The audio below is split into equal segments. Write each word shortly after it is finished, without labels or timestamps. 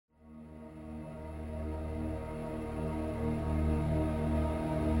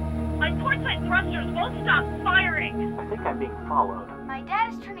won't stop firing. I think I'm being followed. My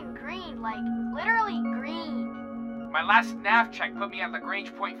dad is turning green, like literally green. My last nav check put me at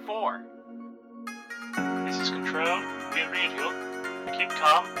Lagrange point 4. This is Control. We read you. Keep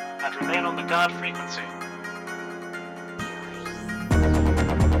calm and remain on the guard frequency.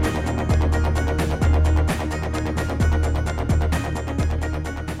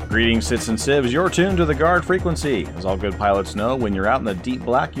 Greetings, Sits and Sibs. You're tuned to the guard frequency. As all good pilots know, when you're out in the deep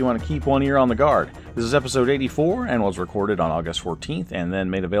black, you want to keep one ear on the guard. This is episode 84 and was recorded on August 14th and then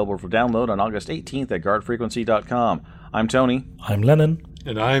made available for download on August 18th at guardfrequency.com. I'm Tony. I'm Lennon.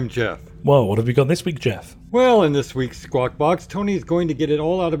 And I'm Jeff. Well, what have we got this week, Jeff? Well, in this week's Squawk Box, Tony is going to get it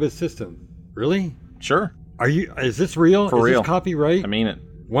all out of his system. Really? Sure. Is this real? For real. Is this copyright? I mean it.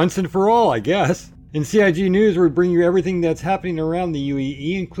 Once and for all, I guess. In CIG News, we bring you everything that's happening around the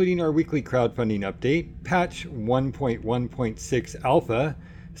UEE, including our weekly crowdfunding update, patch 1.1.6 alpha,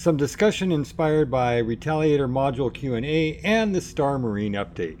 some discussion inspired by Retaliator module Q&A, and the Star Marine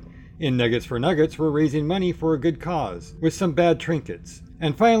update. In Nuggets for Nuggets, we're raising money for a good cause, with some bad trinkets.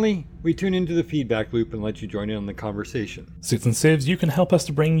 And finally, we tune into the feedback loop and let you join in on the conversation. Sits and Sibs, you can help us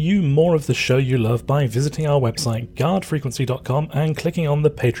to bring you more of the show you love by visiting our website, guardfrequency.com, and clicking on the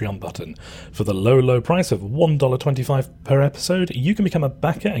Patreon button. For the low price of $1.25 per episode, you can become a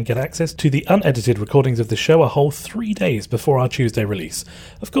backer and get access to the unedited recordings of the show a whole 3 days before our Tuesday release.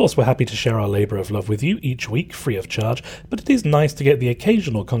 Of course, we're happy to share our labour of love with you each week, free of charge, but it is nice to get the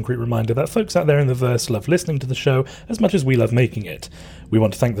occasional concrete reminder that folks out there in the verse love listening to the show as much as we love making it. We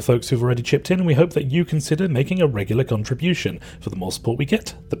want to thank the folks who've already chipped in, and we hope that you consider making a regular contribution. For the more support we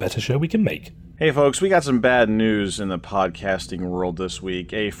get, the better show we can make. Hey folks, we got some bad news in the podcasting world this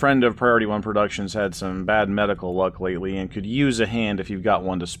week. A friend of Priority One Productions had some bad medical luck lately and could use a hand if you've got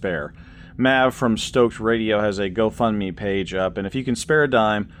one to spare. Mav from Stoked Radio has a GoFundMe page up, and if you can spare a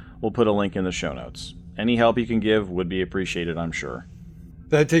dime, we'll put a link in the show notes. Any help you can give would be appreciated, I'm sure.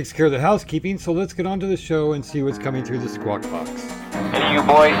 That takes care of the housekeeping, so let's get on to the show and see what's coming through the Squawk Box. Any of you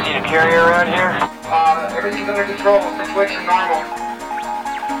boys need a carrier around here? Everything's under control. Situation normal.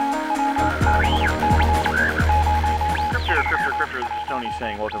 Cryptor, this is Tony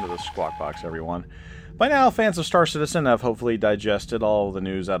saying welcome to the Squawk Box, everyone. By now, fans of Star Citizen have hopefully digested all the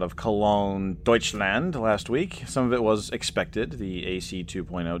news out of Cologne, Deutschland last week. Some of it was expected, the AC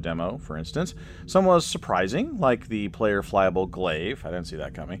 2.0 demo, for instance. Some was surprising, like the player-flyable Glaive. I didn't see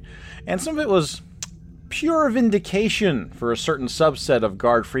that coming. And some of it was pure vindication for a certain subset of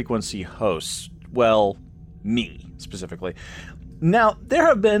guard frequency hosts. Well, me, specifically. Now, there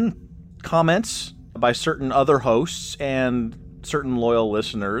have been comments by certain other hosts and certain loyal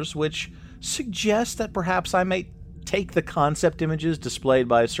listeners which suggest that perhaps I may take the concept images displayed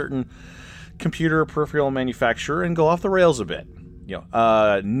by a certain computer peripheral manufacturer and go off the rails a bit.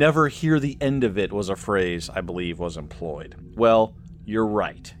 Never hear the end of it was a phrase I believe was employed. Well, you're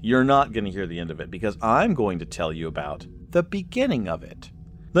right. You're not going to hear the end of it because I'm going to tell you about the beginning of it.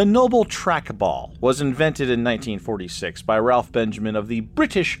 The Noble Trackball was invented in 1946 by Ralph Benjamin of the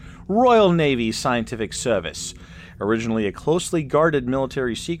British Royal Navy Scientific Service. Originally a closely guarded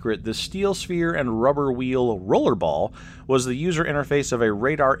military secret, the steel sphere and rubber wheel rollerball was the user interface of a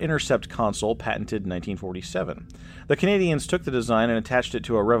radar intercept console patented in 1947. The Canadians took the design and attached it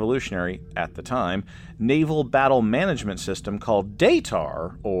to a revolutionary, at the time, naval battle management system called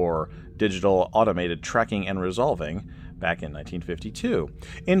DATAR, or Digital Automated Tracking and Resolving, back in 1952.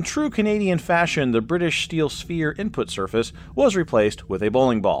 In true Canadian fashion, the British steel sphere input surface was replaced with a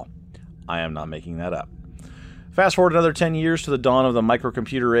bowling ball. I am not making that up. Fast forward another 10 years to the dawn of the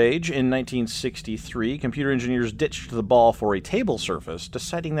microcomputer age. In 1963, computer engineers ditched the ball for a table surface,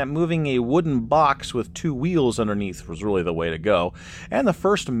 deciding that moving a wooden box with two wheels underneath was really the way to go, and the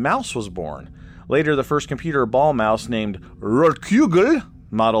first mouse was born. Later, the first computer ball mouse named Rollkugel,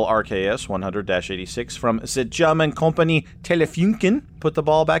 model RKS 100-86 from the German company Telefunken, put the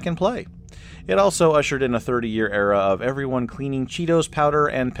ball back in play. It also ushered in a 30-year era of everyone cleaning Cheetos powder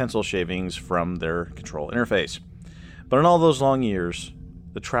and pencil shavings from their control interface. But in all those long years,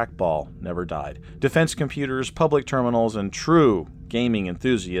 the trackball never died. Defense computers, public terminals, and true gaming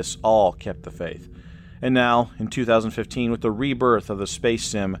enthusiasts all kept the faith. And now, in 2015, with the rebirth of the space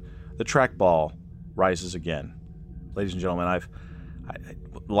sim, the trackball rises again. Ladies and gentlemen,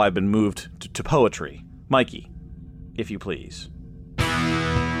 I've been moved to poetry. Mikey, if you please.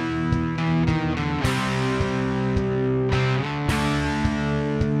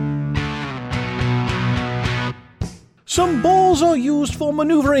 Some balls are used for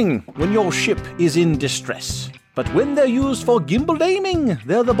maneuvering when your ship is in distress. But when they're used for gimbaled aiming,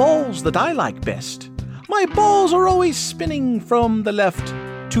 they're the balls that I like best. My balls are always spinning from the left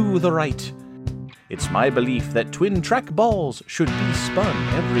to the right. It's my belief that twin track balls should be spun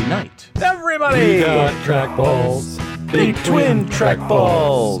every night. Everybody! We got track balls. Big twin track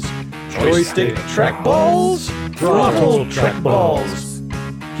balls. Joystick track balls. Throttle track balls.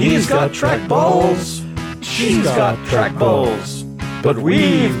 He's got track balls. She's got track balls. But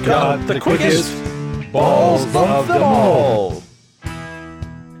we've got the quickest balls of them all.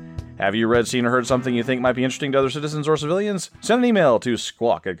 Have you read, seen, or heard something you think might be interesting to other citizens or civilians? Send an email to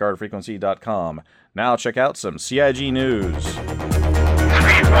squawk@guardfrequency.com. Now check out some CIG news. Speed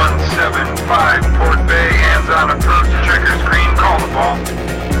 175, Port Bay, hands on approach, checker screen, call the ball.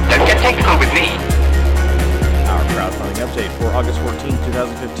 Don't get technical with me. Our crowdfunding update for August 14,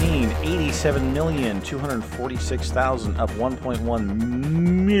 2015, $87,246,000, up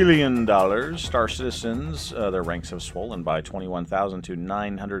 $1.1 million. Star Citizens, their ranks have swollen by 21,000 to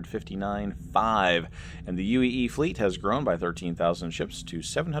 959.5, and the UEE fleet has grown by 13,000 ships to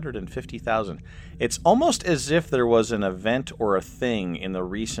 750,000. It's almost as if there was an event or a thing in the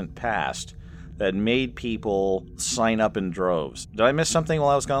recent past that made people sign up in droves. Did I miss something while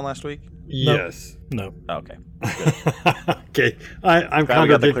I was gone last week? Yes. No. Okay. Okay. I'm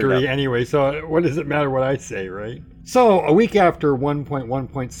contradictory anyway, so what does it matter what I say, right? So, a week after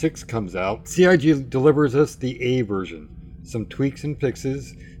 1.1.6 comes out, CIG delivers us the A version. Some tweaks and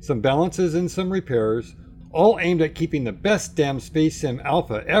fixes, some balances and some repairs, all aimed at keeping the best damn Space Sim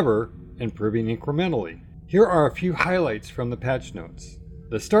Alpha ever, improving incrementally. Here are a few highlights from the patch notes.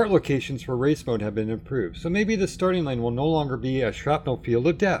 The start locations for race mode have been improved, so maybe the starting lane will no longer be a shrapnel field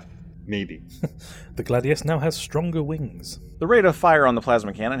of death. Maybe. The Gladius now has stronger wings. The rate of fire on the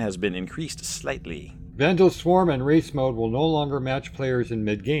plasma cannon has been increased slightly. Vandal Swarm and race mode will no longer match players in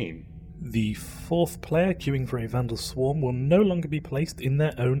mid-game. The fourth player queuing for a Vandal Swarm will no longer be placed in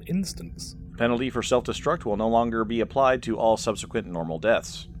their own instance. Penalty for self-destruct will no longer be applied to all subsequent normal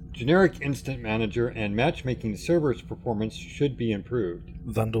deaths. Generic Instant Manager and matchmaking servers performance should be improved.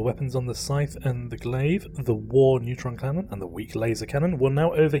 Vandal weapons on the Scythe and the Glaive, the War Neutron Cannon, and the Weak Laser Cannon will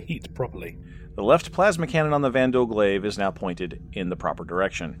now overheat properly. The left plasma cannon on the Vandal Glaive is now pointed in the proper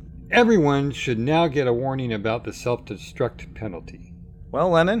direction. Everyone should now get a warning about the self-destruct penalty. Well,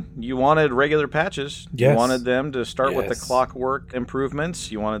 Lennon, you wanted regular patches. Yes. You wanted them to start with the Yes. clockwork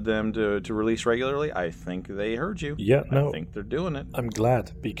improvements. You wanted them to release regularly. I think they heard you. Yeah, no. I think they're doing it. I'm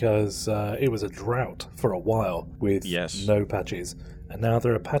glad, because it was a drought for a while with Yes. no patches. And now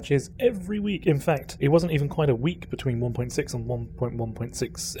there are patches every week. In fact, it wasn't even quite a week between 1.6 and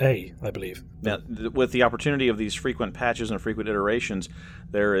 1.1.6a, I believe. Now, with the opportunity of these frequent patches and frequent iterations,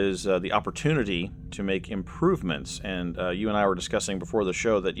 there is the opportunity to make improvements. And you and I were discussing before the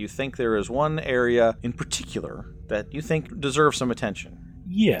show that you think there is one area in particular that you think deserves some attention.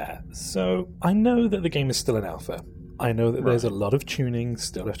 Yeah, so I know that the game is still in alpha. I know that there's a lot of tuning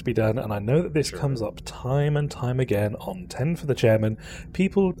still have to be done, and I know that this comes up time and time again on 10 for the Chairman.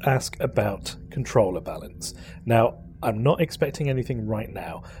 People ask about controller balance. Now, I'm not expecting anything right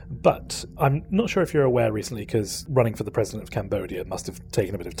now, but I'm not sure if you're aware recently, because running for the president of Cambodia must have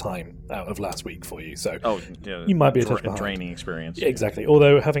taken a bit of time out of last week for you, so you might be a touch behind. Draining experience. Yeah, exactly.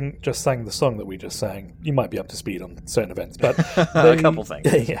 Although, having just sang the song that we just sang, you might be up to speed on certain events. But a couple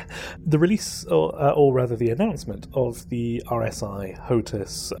things. Yeah. The release, or rather the announcement of the RSI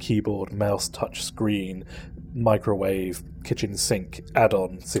HOTAS keyboard, mouse, touch screen, microwave, kitchen sink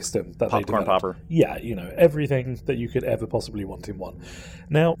add-on system that Popcorn they developed. popper. Yeah, everything that you could ever possibly want in one.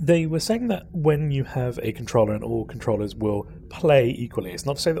 Now, they were saying that when you have a controller and all controllers will play equally, it's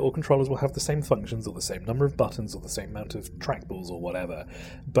not to say that all controllers will have the same functions or the same number of buttons or the same amount of trackballs or whatever,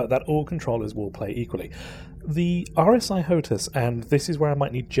 but that all controllers will play equally. The RSI HOTAS, and this is where I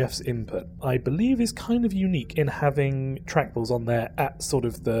might need Jeff's input, I believe is kind of unique in having trackballs on there at sort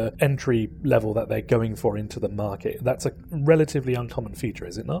of the entry level that they're going for into the market. That's a relatively uncommon feature,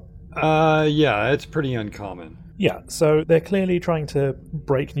 is it not? Yeah, it's pretty uncommon. Yeah, so they're clearly trying to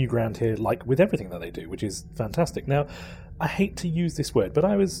break new ground here, like with everything that they do, which is fantastic. Now, I hate to use this word, but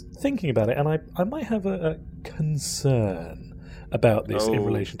I was thinking about it, and I might have a concern about this in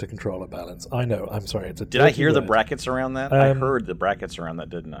relation to controller balance. I know, I'm sorry, it's a Did I dirty hear the word. brackets around that? I heard the brackets around that,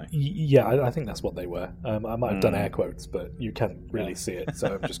 didn't I? Yeah, I think that's what they were. I might have done air quotes, but you can't really see it,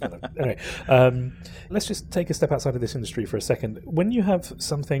 so I'm just going to... Anyway, let's just take a step outside of this industry for a second. When you have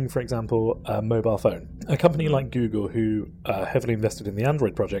something, for example, a mobile phone, a company like Google, who heavily invested in the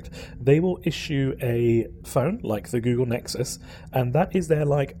Android project, they will issue a phone, like the Google Nexus, and that is their,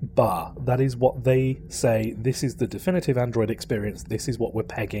 bar. That is what they say, this is the definitive Android experience, this is what we're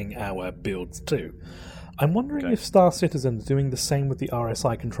pegging our builds to. I'm wondering Okay. if Star Citizen is doing the same with the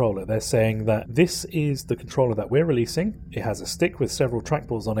RSI controller. They're saying that this is the controller that we're releasing. It has a stick with several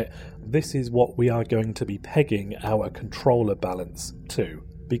trackballs on it. This is what we are going to be pegging our controller balance to.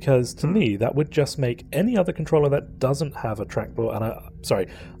 Because to me, that would just make any other controller that doesn't have a trackball, and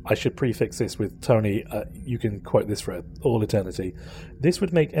I should prefix this with Tony, you can quote this for all eternity. This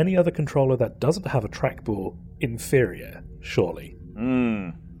would make any other controller that doesn't have a trackball inferior, surely.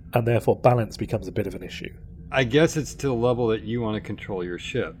 And therefore balance becomes a bit of an issue. I guess it's to the level that you want to control your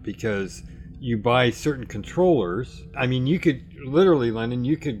ship, because you buy certain controllers. I mean, you could literally, Lennon,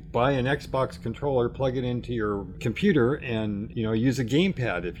 you could buy an Xbox controller, plug it into your computer, and use a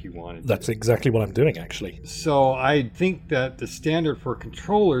gamepad if you wanted. That's exactly what I'm doing, actually. So I think that the standard for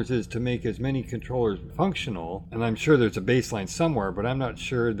controllers is to make as many controllers functional, and I'm sure there's a baseline somewhere, but I'm not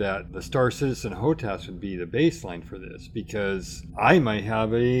sure that the Star Citizen HOTAS would be the baseline for this, because I might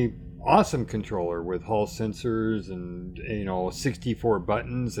have a awesome controller with Hall sensors and 64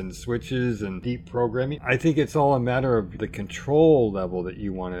 buttons and switches and deep programming. I think it's all a matter of the control level that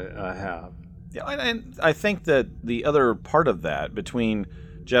you want to have. Yeah, and I think that the other part of that, between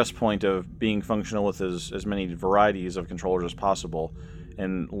Jeff's point of being functional with as many varieties of controllers as possible,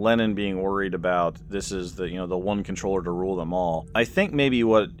 and Lennon being worried about this is the one controller to rule them all. I think maybe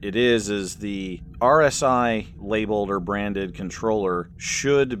what it is the RSI labeled or branded controller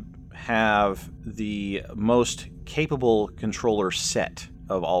should have the most capable controller set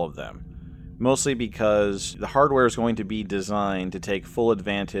of all of them. Mostly because the hardware is going to be designed to take full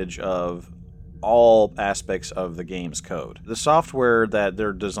advantage of all aspects of the game's code. The software that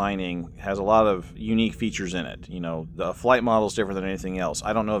they're designing has a lot of unique features in it. The flight model is different than anything else.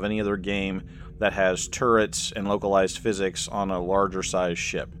 I don't know of any other game that has turrets and localized physics on a larger size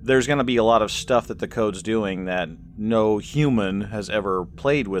ship. There's going to be a lot of stuff that the code's doing that no human has ever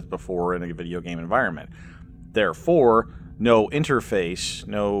played with before in a video game environment. Therefore, no interface,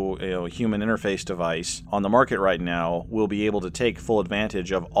 no human interface device on the market right now will be able to take full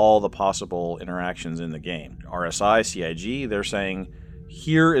advantage of all the possible interactions in the game. RSI, CIG, they're saying,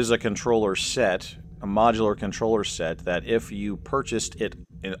 here is a controller set, a modular controller set, that if you purchased it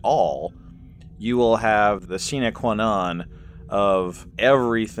in all, you will have the sine qua non of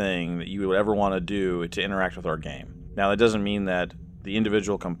everything that you would ever want to do to interact with our game. Now, that doesn't mean that the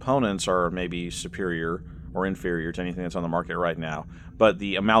individual components are maybe superior or inferior to anything that's on the market right now, but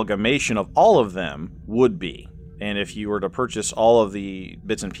the amalgamation of all of them would be. And if you were to purchase all of the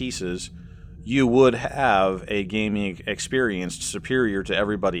bits and pieces, you would have a gaming experience superior to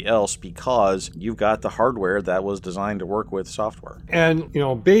everybody else because you've got the hardware that was designed to work with software. And,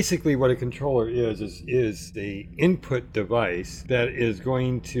 basically what a controller is the input device that is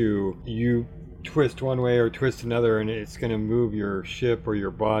going to, you twist one way or twist another, and it's going to move your ship or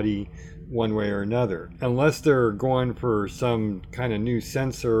your body one way or another. Unless they're going for some kind of new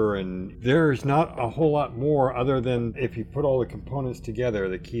sensor, and there's not a whole lot more other than if you put all the components together,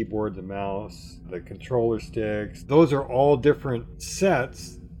 the keyboard, the mouse, the controller sticks, those are all different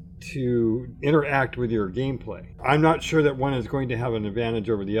sets to interact with your gameplay. I'm not sure that one is going to have an advantage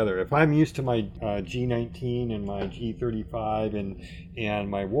over the other. If I'm used to my G19 and my G35 and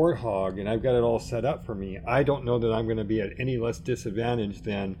my Warthog, and I've got it all set up for me, I don't know that I'm going to be at any less disadvantage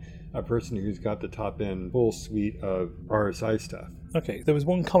than a person who's got the top-end full suite of RSI stuff. Okay, there was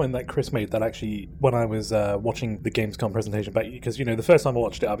one comment that Chris made that actually, when I was watching the Gamescom presentation back, because, the first time I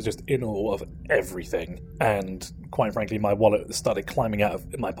watched it, I was just in awe of everything. And quite frankly, my wallet started climbing out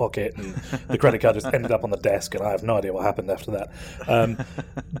of my pocket, and the credit card just ended up on the desk, and I have no idea what happened after that.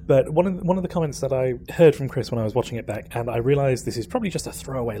 But one of the comments that I heard from Chris when I was watching it back, and I realized this is probably just a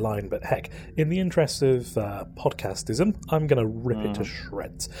throwaway line, but heck, in the interest of podcastism, I'm going to rip it to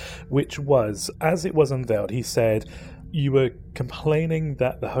shreds, which was, as it was unveiled, he said, you were complaining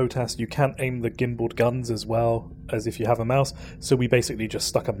that the HOTAS, you can't aim the gimbaled guns as well as if you have a mouse, so we basically just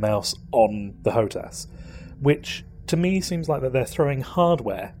stuck a mouse on the HOTAS, which to me seems like that they're throwing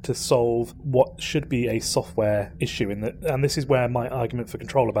hardware to solve what should be a software issue, and this is where my argument for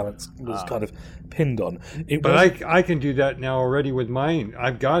controller balance was kind of pinned on. I can do that now already with mine.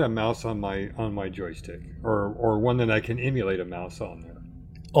 I've got a mouse on my joystick, or one that I can emulate a mouse on there.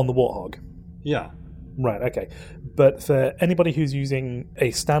 On the Warthog? Yeah. Right, okay. But for anybody who's using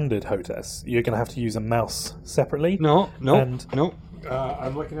a standard HOTAS, you're going to have to use a mouse separately? No.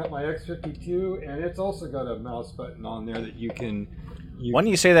 I'm looking at my X52, and it's also got a mouse button on there that you can... Why don't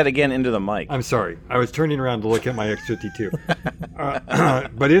you say that again into the mic? I'm sorry. I was turning around to look at my X52.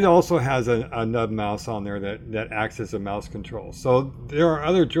 But it also has a nub mouse on there that acts as a mouse control. So there are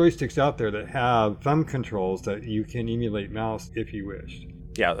other joysticks out there that have thumb controls that you can emulate mouse if you wish.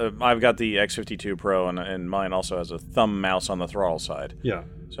 Yeah, I've got the X52 Pro, and mine also has a thumb mouse on the throttle side. Yeah.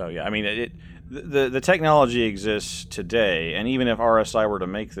 So yeah, I mean, the technology exists today, and even if RSI were to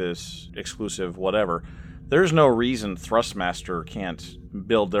make this exclusive, whatever, there's no reason Thrustmaster can't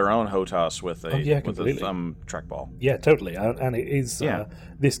build their own HOTAS with a thumb trackball. Yeah, totally. And it is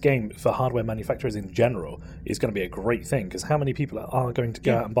this game for hardware manufacturers in general is going to be a great thing, because how many people are going to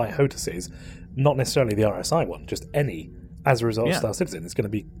go out and buy HOTASes, not necessarily the RSI one, just any. As a result of Star Citizen, it's going to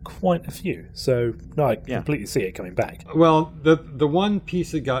be quite a few. So, no, I completely see it coming back. Well, the one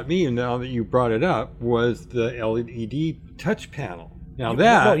piece that got me, and now that you brought it up, was the LED touch panel. Now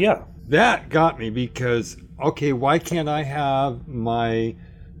that got me because, okay, why can't I have my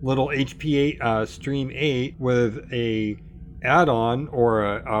little HP Stream 8 with a add-on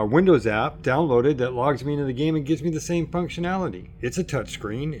or a Windows app downloaded that logs me into the game and gives me the same functionality? It's a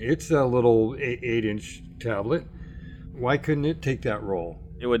touchscreen. It's a little 8-inch tablet. Why couldn't it take that role?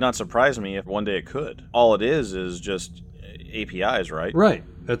 It would not surprise me if one day it could. All it is just APIs, right? Right.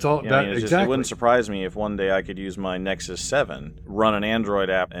 That's all. It wouldn't surprise me if one day I could use my Nexus 7, run an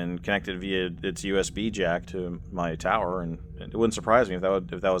Android app, and connect it via its USB jack to my tower, and it wouldn't surprise me if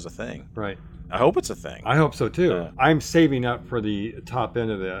that was a thing. Right. I hope it's a thing. I hope so too. I'm saving up for the top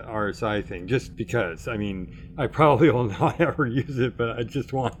end of the RSI thing just because. I mean, I probably will not ever use it, but I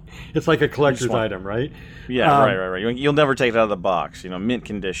just want. It's like a collector's item, right? Yeah, right. You'll never take it out of the box. Mint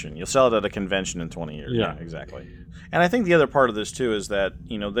condition. You'll sell it at a convention in 20 years. Yeah, exactly. And I think the other part of this too is that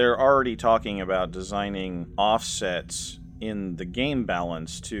they're already talking about designing offsets in the game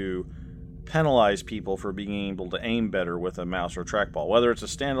balance to penalize people for being able to aim better with a mouse or trackball, whether it's a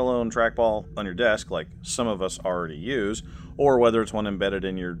standalone trackball on your desk like some of us already use, or whether it's one embedded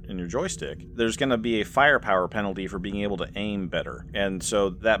in your joystick. There's going to be a firepower penalty for being able to aim better, and so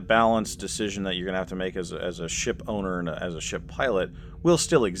that balance decision that you're going to have to make as a ship owner and as a ship pilot will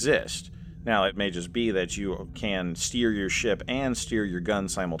still exist. Now, it may just be that you can steer your ship and steer your gun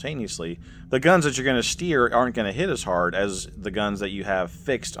simultaneously. The guns that you're going to steer aren't going to hit as hard as the guns that you have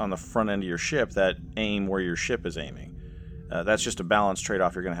fixed on the front end of your ship that aim where your ship is aiming. That's just a balance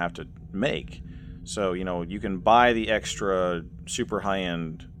trade-off you're going to have to make. So, you can buy the extra super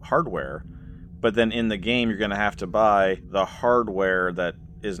high-end hardware, but then in the game you're going to have to buy the hardware that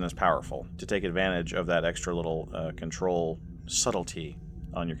isn't as powerful to take advantage of that extra little control subtlety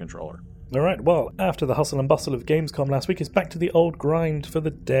on your controller. Alright, well, after the hustle and bustle of Gamescom last week, it's back to the old grind for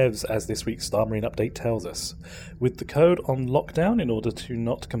the devs, as this week's Star Marine update tells us. With the code on lockdown in order to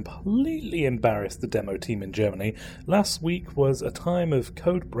not completely embarrass the demo team in Germany, last week was a time of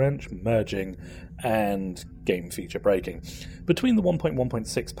code branch merging and game feature breaking. Between the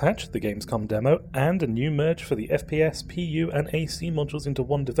 1.1.6 patch, the Gamescom demo, and a new merge for the FPS, PU, and AC modules into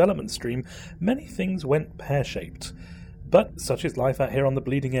one development stream, many things went pear-shaped. But such is life out here on the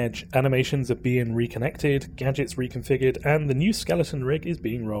bleeding edge. Animations are being reconnected, gadgets reconfigured, and the new skeleton rig is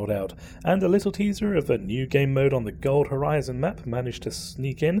being rolled out. And a little teaser of a new game mode on the Gold Horizon map managed to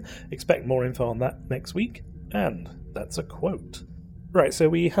sneak in. Expect more info on that next week. And that's a quote. Right, so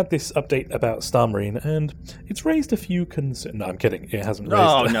we had this update about Star Marine, and it's raised a few concerns. No, I'm kidding. It hasn't raised.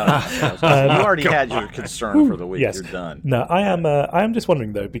 Oh, no. You already had your concern for the week. Yes. You're done. No, I am just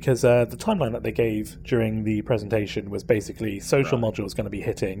wondering, though, because the timeline that they gave during the presentation was basically social module is going to be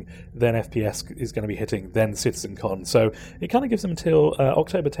hitting, then FPS is going to be hitting, then CitizenCon. So it kind of gives them until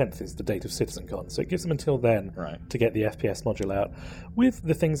October 10th is the date of CitizenCon. So it gives them until then to get the FPS module out. With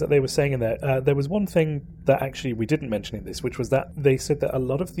the things that they were saying in there, there was one thing that actually we didn't mention in this, which was that they said that a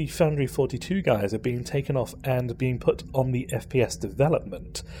lot of the Foundry 42 guys are being taken off and being put on the FPS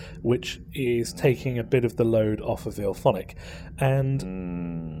development, which is taking a bit of the load off of Ilphonic.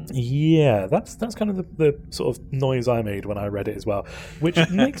 And yeah, that's kind of the sort of noise I made when I read it as well, which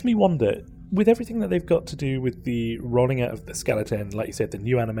makes me wonder, with everything that they've got to do with the rolling out of the skeleton, like you said, the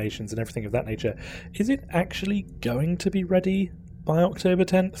new animations and everything of that nature, is it actually going to be ready by October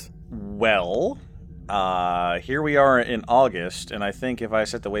 10th? Well, here we are in August, and I think if I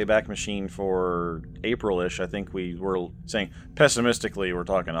set the Wayback Machine for April-ish, I think we were saying pessimistically we're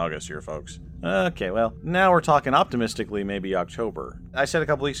talking August here, folks. Okay, well, now we're talking optimistically maybe October. I said a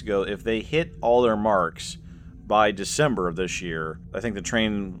couple weeks ago, if they hit all their marks by December of this year, I think the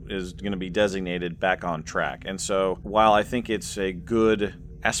train is going to be designated back on track. And so while I think it's a good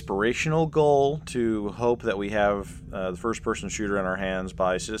aspirational goal to hope that we have the first-person shooter in our hands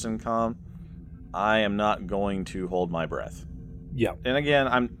by CitizenCon, I am not going to hold my breath. Yeah. And again,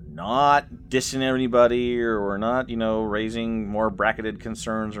 I'm not dissing anybody or we're not, raising more bracketed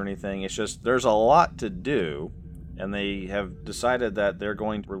concerns or anything. It's just there's a lot to do, and they have decided that they're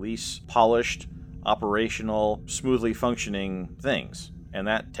going to release polished, operational, smoothly functioning things. and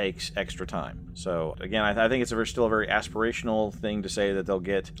that takes extra time. So again, I think it's still a very aspirational thing to say that they'll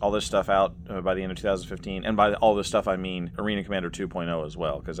get all this stuff out by the end of 2015, and by all this stuff I mean Arena Commander 2.0 as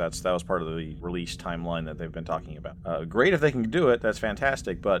well, because that was part of the release timeline that they've been talking about. Great if they can do it, that's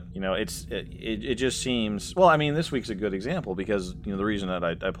fantastic, but it just seems, well, I mean, this week's a good example because the reason that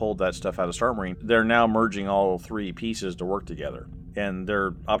I pulled that stuff out of Star Marine, they're now merging all three pieces to work together. And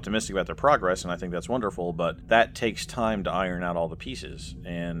they're optimistic about their progress, and I think that's wonderful, but that takes time to iron out all the pieces.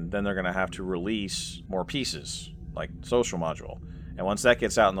 And then they're going to have to release more pieces, like Social Module. And once that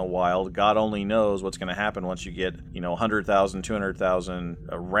gets out in the wild, God only knows what's going to happen once you get, 100,000, 200,000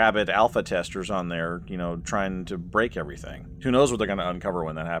 rabid alpha testers on there, trying to break everything. Who knows what they're going to uncover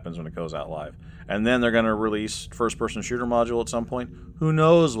when that happens, when it goes out live. And then they're going to release first-person shooter module at some point. Who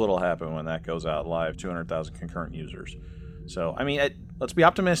knows what'll happen when that goes out live, 200,000 concurrent users. So, I mean, let's be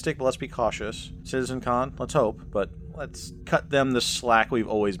optimistic, but let's be cautious. CitizenCon, let's hope, but let's cut them the slack we've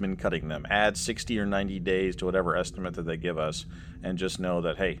always been cutting them. Add 60 or 90 days to whatever estimate that they give us, and just know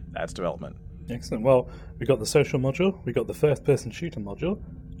that, hey, that's development. Excellent. Well, we got the social module, we got the first-person shooter module.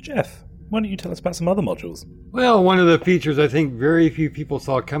 Jeff, why don't you tell us about some other modules? Well, one of the features I think very few people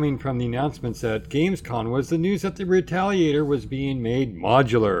saw coming from the announcements at Gamescom was the news that the Retaliator was being made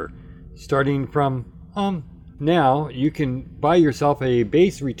modular. Starting from, now, you can buy yourself a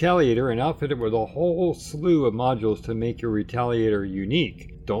base Retaliator and outfit it with a whole slew of modules to make your Retaliator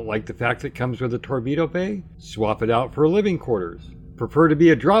unique. Don't like the fact that it comes with a torpedo bay? Swap it out for living quarters. Prefer to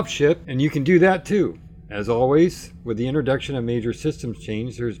be a dropship, and you can do that too. As always, with the introduction of major systems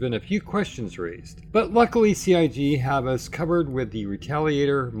change, there's been a few questions raised. But luckily CIG have us covered with the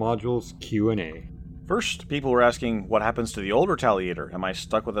Retaliator modules Q&A. First, people were asking, what happens to the old Retaliator? Am I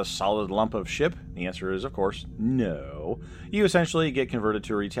stuck with a solid lump of ship? The answer is, of course, no. You essentially get converted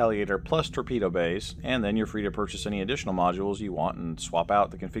to a Retaliator plus torpedo bays, and then you're free to purchase any additional modules you want and swap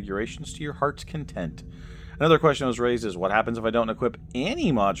out the configurations to your heart's content. Another question was raised is, what happens if I don't equip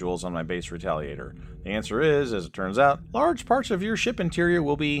any modules on my base Retaliator? The answer is, as it turns out, large parts of your ship interior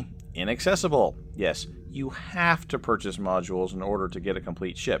will be inaccessible. Yes, you have to purchase modules in order to get a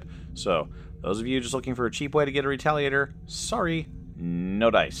complete ship. So, those of you just looking for a cheap way to get a Retaliator, sorry, no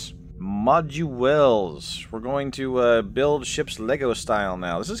dice. Modules. We're going to build ships Lego style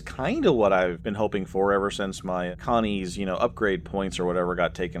now. This is kind of what I've been hoping for ever since my Connie's, upgrade points or whatever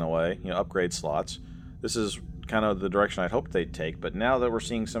got taken away, upgrade slots. This is kind of the direction I'd hoped they'd take, but now that we're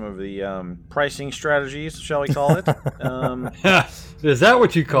seeing some of the pricing strategies, shall we call it? Is that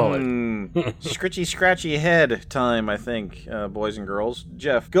what you call it? Scritchy scratchy head time, I think, boys and girls.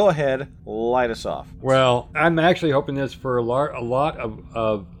 Jeff, go ahead, light us off. Well, I'm actually hoping this for a lot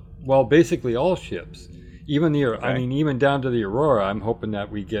of basically all ships. Even even down to the Aurora, I'm hoping that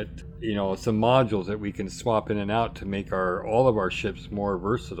we get, some modules that we can swap in and out to make all of our ships more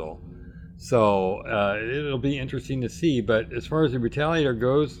versatile. So it'll be interesting to see. But as far as the Retaliator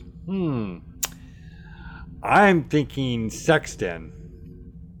goes, I'm thinking Sexton.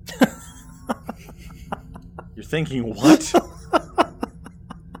 You're thinking what?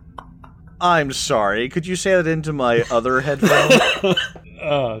 I'm sorry. Could you say that into my other headphone?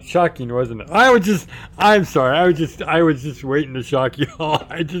 Shocking, wasn't it? I'm sorry. I was just waiting to shock you all.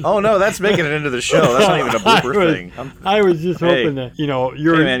 Oh no, that's making it into the show. That's not even a blooper thing. I was just hoping that you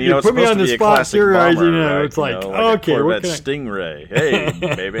put me on the spot theorizing, right? It's like okay, Corvette Stingray.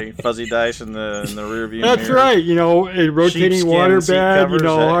 Hey, baby, fuzzy dice in the rear view. That's mirror. Right. A rotating water bed. Covers,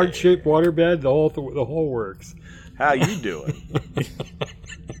 heart shaped water bed. The whole works. How you doing?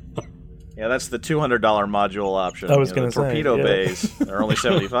 Yeah, that's the $200 module option. I was going to say, torpedo bays are only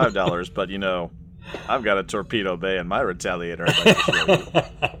 $75, but I've got a torpedo bay in my Retaliator. I'd like to show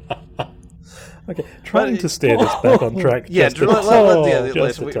you. Okay, trying to steer this back on track. Yeah,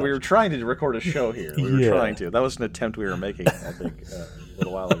 we were trying to record a show here. We were trying to. That was an attempt we were making, I think, a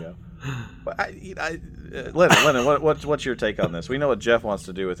little while ago. But Lennon, what's your take on this? We know what Jeff wants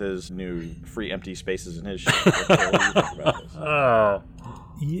to do with his new free empty spaces in his ship. What do you think about this?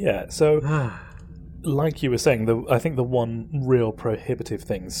 Yeah, so like you were saying, I think the one real prohibitive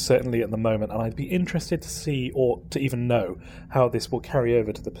thing, certainly at the moment, and I'd be interested to see or to even know how this will carry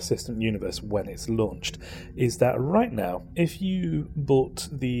over to the Persistent Universe when it's launched, is that right now, if you bought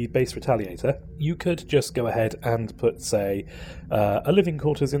the base Retaliator, you could just go ahead and put, say, a living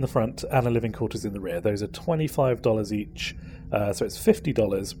quarters in the front and a living quarters in the rear. Those are $25 each, so it's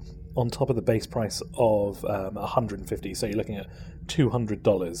 $50 on top of the base price of $150. So you're looking at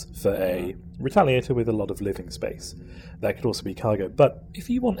 $200 for a Retaliator with a lot of living space. That could also be cargo. But if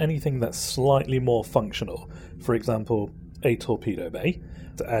you want anything that's slightly more functional, for example, a torpedo bay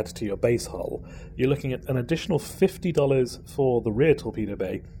to add to your base hull, you're looking at an additional $50 for the rear torpedo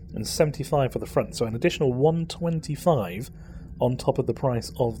bay and $75 for the front, so an additional $125 on top of the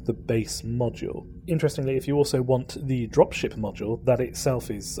price of the base module. Interestingly, if you also want the dropship module, that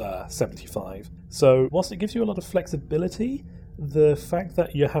itself is $75. So whilst it gives you a lot of flexibility, the fact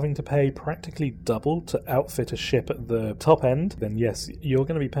that you're having to pay practically double to outfit a ship at the top end, then yes, you're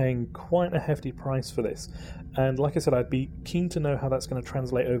going to be paying quite a hefty price for this. And like I said, I'd be keen to know how that's going to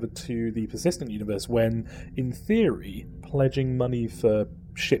translate over to the Persistent universe when, in theory, pledging money for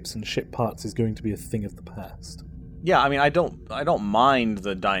ships and ship parts is going to be a thing of the past. Yeah, I mean, I don't mind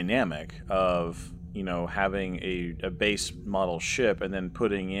the dynamic of, you know, having a base model ship and then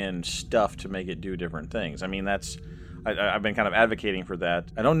putting in stuff to make it do different things. I mean, I've been kind of advocating for that.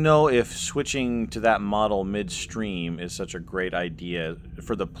 I don't know if switching to that model midstream is such a great idea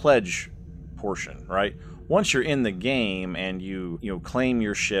for the pledge portion, right? Once you're in the game and you claim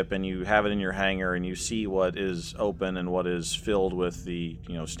your ship and you have it in your hangar and you see what is open and what is filled with the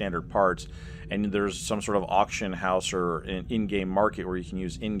standard parts, and there's some sort of auction house or an in-game market where you can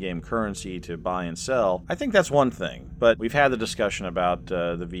use in-game currency to buy and sell, I think that's one thing. But we've had the discussion about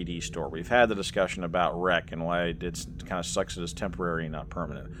the VD store. We've had the discussion about REC and why it kind of sucks that it's temporary and not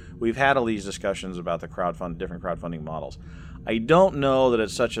permanent. We've had all these discussions about the different crowdfunding models. I don't know that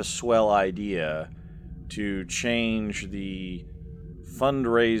it's such a swell idea to change the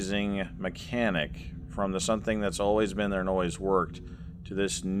fundraising mechanic from something that's always been there and always worked to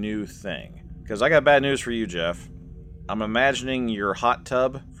this new thing. Because I got bad news for you, Jeff. I'm imagining your hot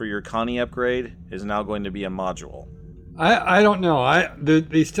tub for your Connie upgrade is now going to be a module. I don't know.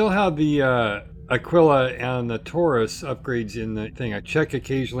 They still have the Aquila and the Taurus upgrades in the thing. I check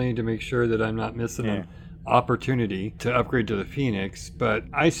occasionally to make sure that I'm not missing an opportunity to upgrade to the Phoenix. But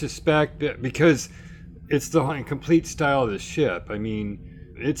I suspect that because it's the complete style of the ship. I mean,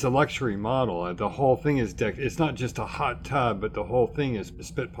 it's a luxury model. The whole thing is it's not just a hot tub, but the whole thing is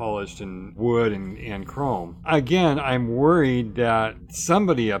spit polished in wood and chrome. Again, I'm worried that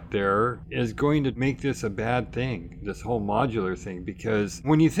somebody up there is going to make this a bad thing, this whole modular thing, because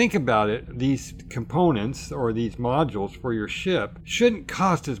when you think about it, these components or these modules for your ship shouldn't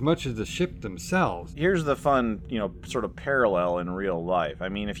cost as much as the ship themselves. Here's the fun, sort of parallel in real life. I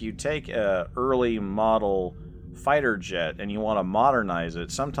mean, if you take a early model fighter jet and you want to modernize it,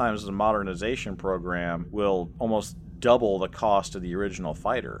 sometimes the modernization program will almost double the cost of the original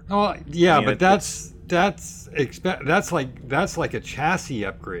fighter. Oh yeah, but that's like a chassis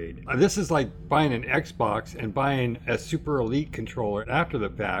upgrade. This is like buying an Xbox and buying a Super Elite controller after the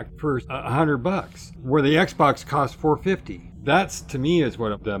fact for $100, where the Xbox costs $450. That's, to me, is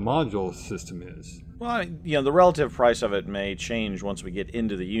what the module system is. Well, the relative price of it may change once we get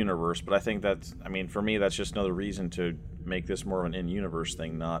into the universe, but I think for me, that's just another reason to make this more of an in-universe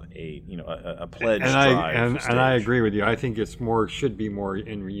thing, not a pledge drive. And I agree with you. I think should be more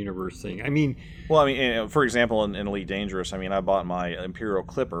in-universe thing. For example, in Elite Dangerous, I bought my Imperial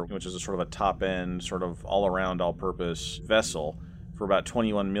Clipper, which is a sort of a top-end, sort of all-around, all-purpose vessel for about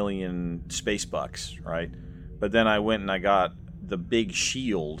 21 million space bucks, right? But then I went and I got the big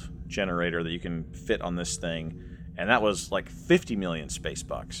shield generator that you can fit on this thing, and that was like 50 million space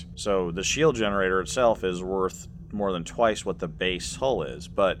bucks. So the shield generator itself is worth more than twice what the base hull is,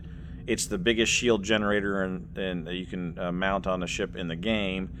 but it's the biggest shield generator and that you can mount on a ship in the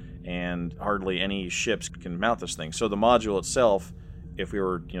game, and hardly any ships can mount this thing. So the module itself, if we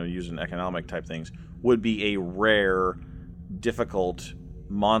were using economic type things, would be a rare, difficult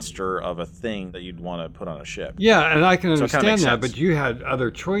monster of a thing that you'd want to put on a ship. Yeah, and I can understand that, but you had other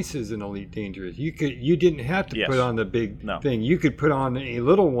choices in Elite Dangerous. You didn't have to put on the big thing. You could put on a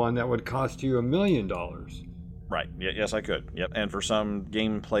little one that would cost you $1 million. Right. Yes, I could. Yep. And for some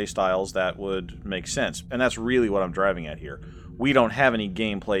gameplay styles, that would make sense. And that's really what I'm driving at here. We don't have any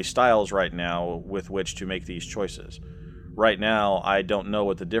gameplay styles right now with which to make these choices. Right now, I don't know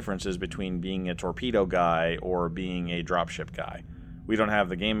what the difference is between being a torpedo guy or being a dropship guy. We don't have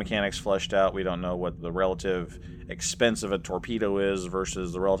the game mechanics fleshed out. We don't know what the relative expense of a torpedo is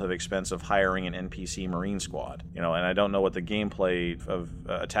versus the relative expense of hiring an NPC Marine squad. And I don't know what the gameplay of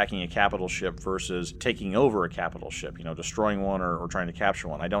attacking a capital ship versus taking over a capital ship, destroying one or trying to capture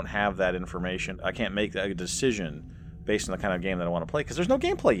one. I don't have that information. I can't make a decision based on the kind of game that I want to play because there's no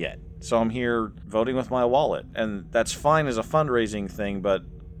gameplay yet. So I'm here voting with my wallet. And that's fine as a fundraising thing, but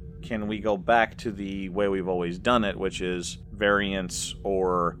can we go back to the way we've always done it, which is variants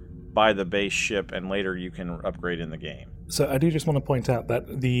or buy the base ship and later you can upgrade in the game? So I do just want to point out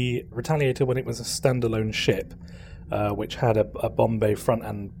that the Retaliator, when it was a standalone ship, which had a Bombay front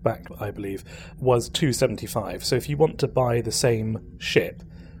and back, I believe, was $275. So if you want to buy the same ship,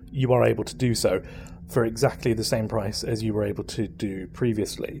 you are able to do so for exactly the same price as you were able to do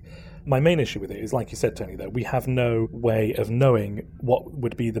previously. My main issue with it is, like you said, Tony, that we have no way of knowing what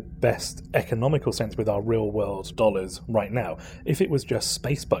would be the best economical sense with our real-world dollars right now. If it was just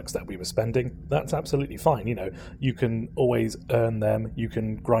space bucks that we were spending, that's absolutely fine. You know, you can always earn them, you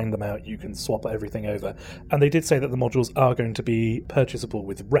can grind them out, you can swap everything over. And they did say that the modules are going to be purchasable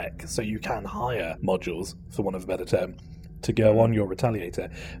with REC, so you can hire modules, for want of a better term, to go on your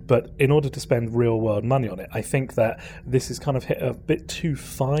Retaliator. But in order to spend real-world money on it, I think that this is kind of hit a bit too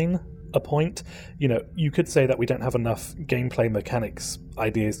fine a point. You know, you could say that we don't have enough gameplay mechanics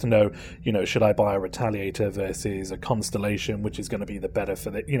ideas to know, you know, should I buy a Retaliator versus a Constellation, which is going to be the better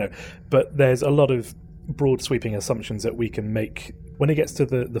for the, you know, but there's a lot of broad sweeping assumptions that we can make. When it gets to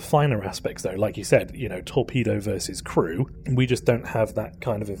the finer aspects, though, like you said, you know, torpedo versus crew, we just don't have that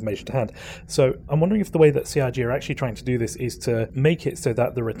kind of information to hand. So I'm wondering if the way that CIG are actually trying to do this is to make it so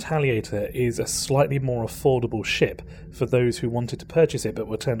that the Retaliator is a slightly more affordable ship for those who wanted to purchase it but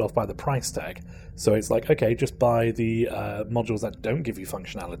were turned off by the price tag. So it's like, okay, just buy the modules that don't give you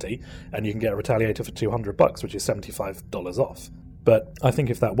functionality, and you can get a Retaliator for $200, which is $75 off. But I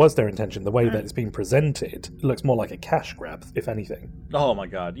think if that was their intention, the way that it's being presented, it looks more like a cash grab, if anything. Oh my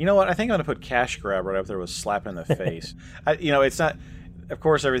god. You know what? I think I'm going to put cash grab right up there with slap in the face. You know, it's not... Of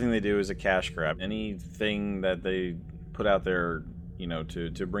course, everything they do is a cash grab. Anything that they put out there, you know, to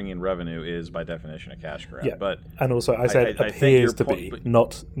bring in revenue is by definition a cash grab. Yeah. But and also, I said appears to be,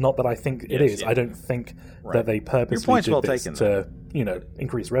 not that I think it is. Yeah. I don't think that they purposely did this to, you know,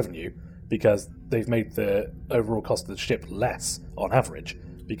 increase revenue, because they've made the overall cost of the ship less on average,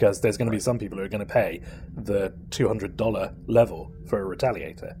 because there's going to be some people who are going to pay the $200 level for a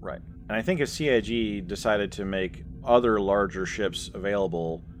Retaliator. Right. And I think if CIG decided to make other larger ships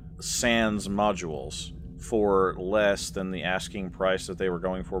available sans modules for less than the asking price that they were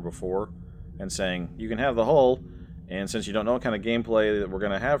going for before, and saying, you can have the hull, and since you don't know what kind of gameplay that we're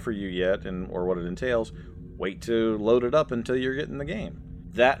going to have for you yet, or what it entails, wait to load it up until you're getting the game.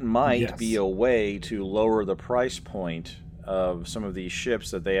 That might be a way to lower the price point of some of these ships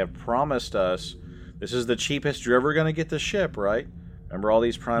that they have promised us. This is the cheapest you're ever going to get the ship, right? Remember all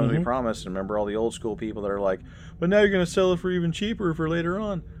these primes we promised, and remember all the old school people that are like, but now you're going to sell it for even cheaper for later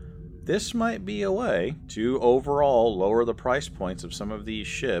on. This might be a way to overall lower the price points of some of these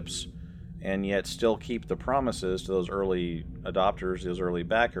ships, and yet still keep the promises to those early adopters, those early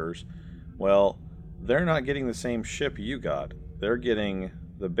backers. Well, they're not getting the same ship you got. They're getting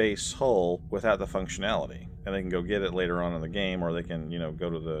the base hull without the functionality, and they can go get it later on in the game, or they can, you know, go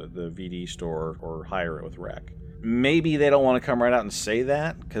to the VD store or hire it with REC. Maybe they don't want to come right out and say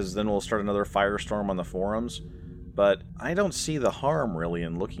that, because then we'll start another firestorm on the forums, but I don't see the harm really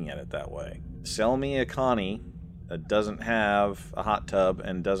in looking at it that way. Sell me a Connie that doesn't have a hot tub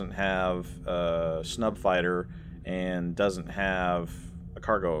and doesn't have a snub fighter and doesn't have a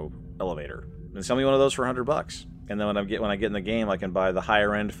cargo elevator, and sell me one of those for $100. And then when I get in the game, I can buy the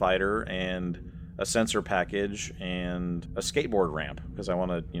higher end fighter and a sensor package and a skateboard ramp, because I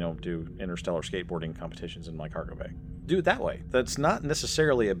want to, you know, do interstellar skateboarding competitions in my cargo bay. Do it that way. That's not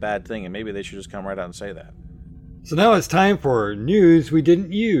necessarily a bad thing, and maybe they should just come right out and say that. So now it's time for news we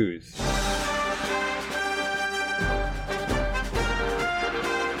didn't use.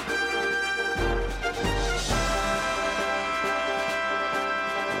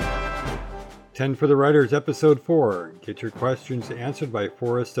 Ten for the Writers, Episode 4. Get your questions answered by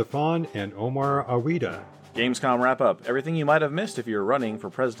Forrest Stefan and Omar Awida. Gamescom wrap-up. Everything you might have missed if you're running for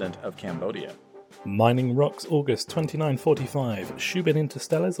president of Cambodia. Mining Rocks, August 2945. Shubin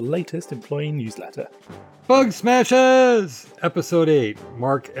Interstellar's latest employee newsletter. Bug Smashes! Episode 8.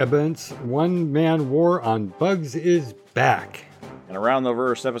 Mark Ebbins' one-man war on bugs is back. And Around the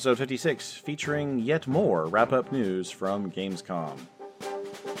Verse, Episode 56, featuring yet more wrap-up news from Gamescom.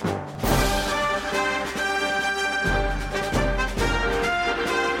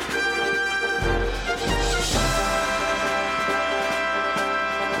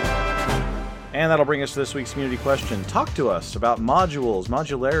 And that'll bring us to this week's community question. Talk to us about modules,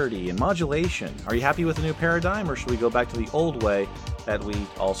 modularity, and modulation. Are you happy with the new paradigm, or should we go back to the old way that we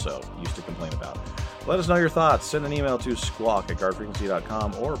also used to complain about? Let us know your thoughts. Send an email to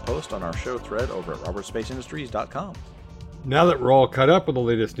squawk@guardfrequency.com or post on our show thread over at robertspaceindustriescom. Now that we're all caught up with the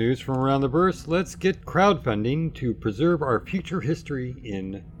latest news from around the verse, let's get crowdfunding to preserve our future history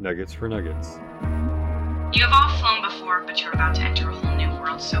in Nuggets for Nuggets. You have all flown before, but you're about to enter a whole new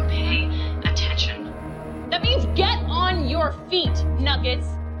world, so pay attention. That means get on your feet, Nuggets!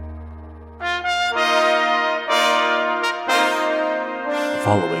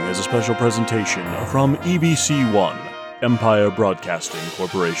 following is a special presentation from EBC One, Empire Broadcasting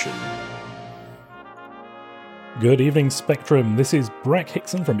Corporation. Good evening, Spectrum. This is Brack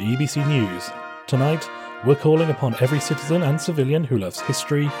Hickson from EBC News. Tonight, we're calling upon every citizen and civilian who loves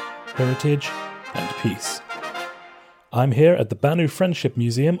history, heritage, and peace. I'm here at the Banu Friendship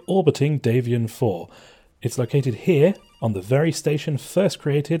Museum orbiting Davian 4. It's located here on the very station first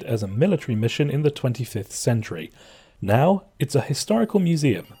created as a military mission in the 25th century. Now, it's a historical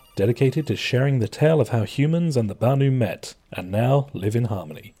museum dedicated to sharing the tale of how humans and the Banu met, and now live in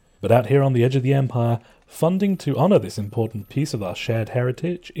harmony. But out here on the edge of the Empire, funding to honour this important piece of our shared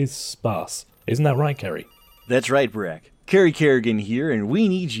heritage is sparse. Isn't that right, Kerry? That's right, Brack. Kerry Kerrigan here, and we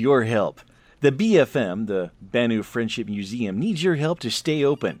need your help. The BFM, the Banu Friendship Museum, needs your help to stay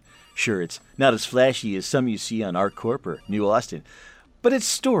open. Sure, it's not as flashy as some you see on ArtCorp or New Austin, but its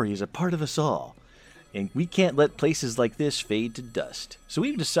story is a part of us all. And we can't let places like this fade to dust. So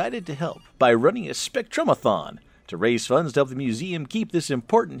we've decided to help by running a Spectrumathon to raise funds to help the museum keep this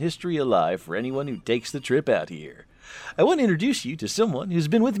important history alive for anyone who takes the trip out here. I want to introduce you to someone who's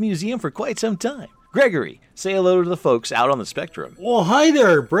been with the museum for quite some time. Gregory, say hello to the folks out on the Spectrum. Well, hi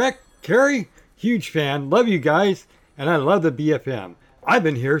there, Breck, Kerry. Huge fan, love you guys, and I love the BFM. I've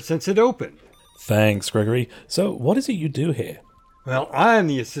been here since it opened. Thanks, Gregory. So, what is it you do here? Well, I'm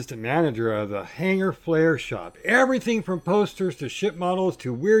the assistant manager of the Hangar Flare shop. Everything from posters to ship models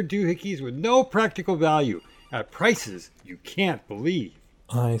to weird doohickeys with no practical value at prices you can't believe.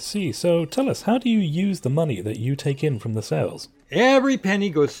 I see. So tell us, how do you use the money that you take in from the sales? Every penny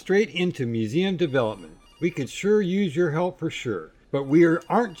goes straight into museum development. We could sure use your help for sure. But we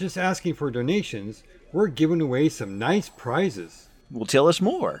aren't just asking for donations, we're giving away some nice prizes. Well, tell us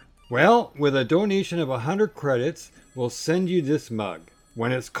more. Well, with a donation of 100 credits, we'll send you this mug.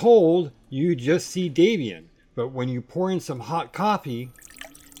 When it's cold, you just see Davian. But when you pour in some hot coffee,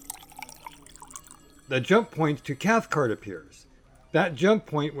 the jump point to Cathcart appears. That jump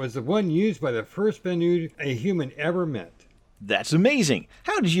point was the one used by the first Banu a human ever met. That's amazing.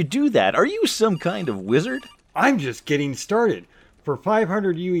 How did you do that? Are you some kind of wizard? I'm just getting started. For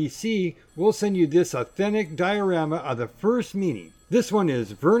 500 UEC, we'll send you this authentic diorama of the first meeting. This one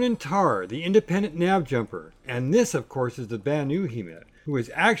is Vernon Tarr, the independent nav jumper. And this, of course, is the Banu he met, who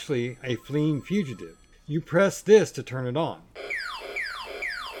is actually a fleeing fugitive. You press this to turn it on.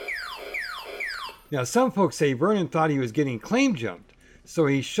 Now, some folks say Vernon thought he was getting claim jumped, so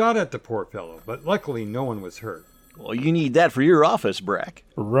he shot at the poor fellow, but luckily no one was hurt. Well, you need that for your office, Brack.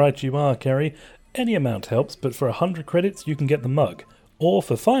 Right you are, Kerry. Any amount helps, but for 100 credits you can get the mug. Or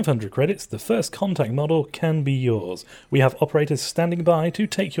for 500 credits, the first contact model can be yours. We have operators standing by to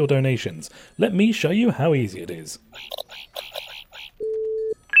take your donations. Let me show you how easy it is.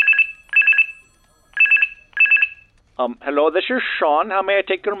 Hello, this is Sean. How may I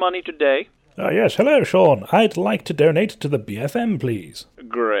take your money today? Yes, hello, Sean. I'd like to donate to the BFM, please.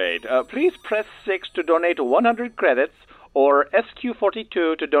 Great. Please press 6 to donate 100 credits, or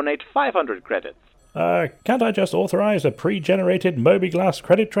SQ42 to donate 500 credits. Can't I just authorize a pre-generated Mobiglass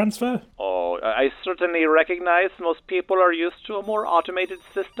credit transfer? Oh, I certainly recognize most people are used to a more automated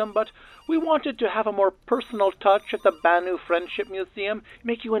system, but we wanted to have a more personal touch at the Banu Friendship Museum,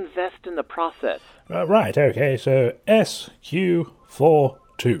 make you invest in the process. Right, okay, so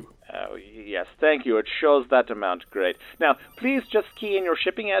SQ42. Oh, yes, thank you. It shows that amount. Great. Now, please just key in your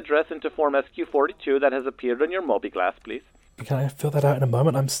shipping address into form SQ42 that has appeared on your Mobiglass, please. Can I fill that out in a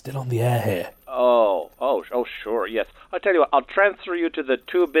moment? I'm still on the air here. Oh, sure, yes. I'll tell you what, I'll transfer you to the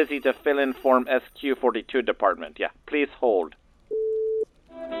too busy to fill in form SQ42 department. Yeah, please hold.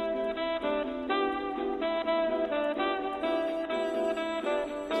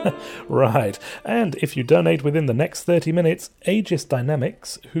 Right, and if you donate within the next 30 minutes, Aegis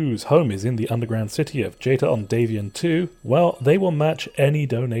Dynamics, whose home is in the underground city of Jeta on Davian 2, well, they will match any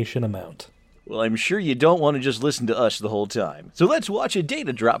donation amount. Well, I'm sure you don't want to just listen to us the whole time. So let's watch a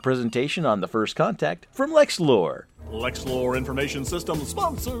data drop presentation on the first contact from LexLore. LexLore Information System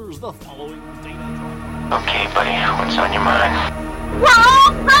sponsors the following data drop. Okay, buddy, what's on your mind? We're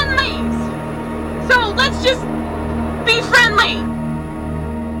all friendlies! So let's just be friendly!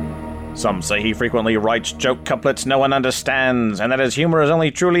 Some say he frequently writes joke couplets no one understands, and that his humor is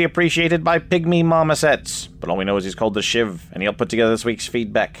only truly appreciated by pygmy marmosets. But all we know is he's called the Shiv, and he'll put together this week's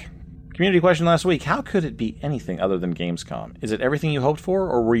feedback. Community question last week, how could it be anything other than Gamescom? Is it everything you hoped for,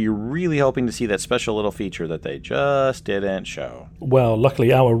 or were you really hoping to see that special little feature that they just didn't show? Well,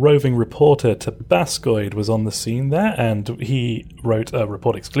 luckily our roving reporter Tabascoid was on the scene there, and he wrote a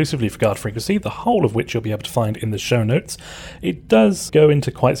report exclusively for Guard Frequency, the whole of which you'll be able to find in the show notes. It does go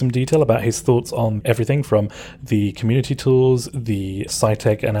into quite some detail about his thoughts on everything from the community tools, the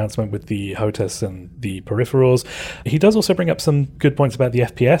SciTech announcement with the HOTAS and the peripherals. He does also bring up some good points about the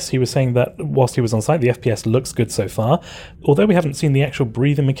FPS. He was saying that whilst he was on site, the FPS looks good so far. Although we haven't seen the actual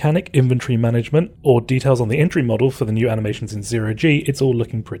breathing mechanic, inventory management, or details on the entry model for the new animations in Zero-G, it's all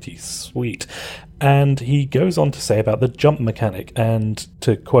looking pretty sweet. And he goes on to say about the jump mechanic, and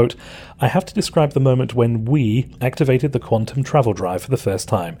to quote, "I have to describe the moment when we activated the quantum travel drive for the first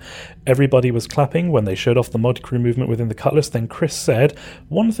time. Everybody was clapping when they showed off the mod crew movement within the Cutlass. Then Chris said,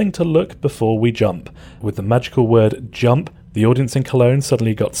 'One thing to look before we jump.' With the magical word jump, the audience in Cologne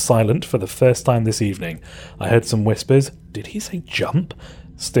suddenly got silent for the first time this evening. I heard some whispers. Did he say jump?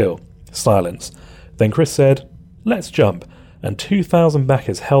 Still, silence. Then Chris said, 'Let's jump,' and 2,000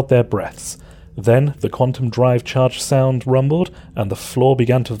 backers held their breaths. Then the quantum drive charge sound rumbled, and the floor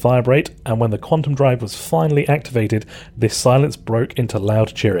began to vibrate, and when the quantum drive was finally activated, this silence broke into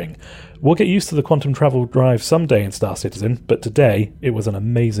loud cheering. We'll get used to the quantum travel drive someday in Star Citizen, but today it was an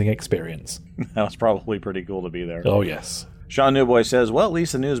amazing experience." That was probably pretty cool to be there. Oh, yes. Sean Newboy says, well, at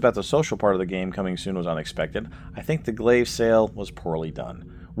least the news about the social part of the game coming soon was unexpected. I think the glaive sale was poorly done.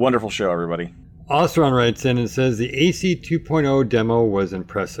 Wonderful show, everybody. Ostron writes in and says the AC 2.0 demo was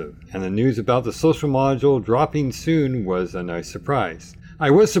impressive, and the news about the social module dropping soon was a nice surprise. I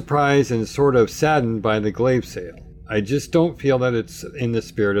was surprised and sort of saddened by the glaive sale. I just don't feel that it's in the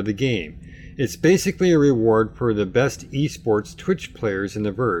spirit of the game. It's basically a reward for the best esports Twitch players in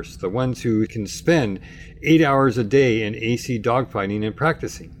the verse, the ones who can spend 8 hours a day in AC dogfighting and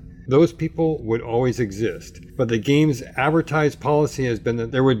practicing. Those people would always exist, but the game's advertised policy has been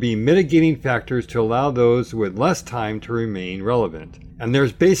that there would be mitigating factors to allow those with less time to remain relevant, and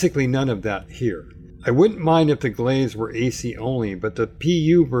there's basically none of that here. I wouldn't mind if the glaives were AC only, but the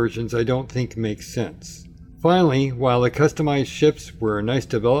PU versions I don't think make sense. Finally, while the customized ships were a nice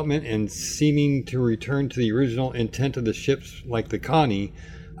development and seeming to return to the original intent of the ships like the Connie,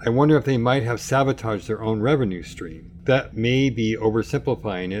 I wonder if they might have sabotaged their own revenue stream. That may be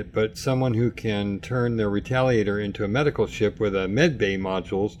oversimplifying it, but someone who can turn their Retaliator into a medical ship with a medbay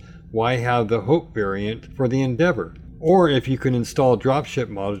modules, why have the Hope variant for the Endeavor? Or if you can install dropship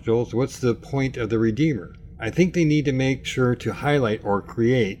modules, what's the point of the Redeemer? I think they need to make sure to highlight or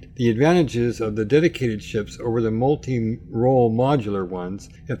create the advantages of the dedicated ships over the multi-role modular ones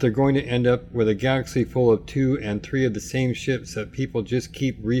if they're going to end up with a galaxy full of 2 and 3 of the same ships that people just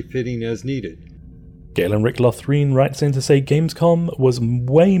keep refitting as needed. Galen Rick Lothreen writes in to say Gamescom was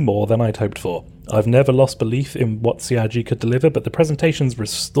way more than I'd hoped for. I've never lost belief in what CIG could deliver, but the presentations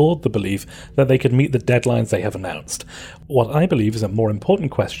restored the belief that they could meet the deadlines they have announced. What I believe is a more important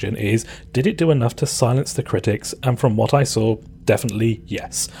question is, did it do enough to silence the critics? And from what I saw, definitely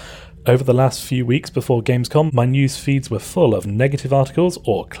yes. Over the last few weeks before Gamescom, my news feeds were full of negative articles,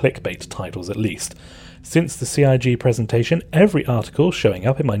 or clickbait titles at least. Since the CIG presentation, every article showing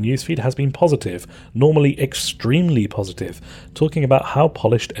up in my newsfeed has been positive, normally extremely positive, talking about how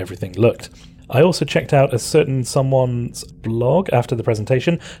polished everything looked. I also checked out a certain someone's blog after the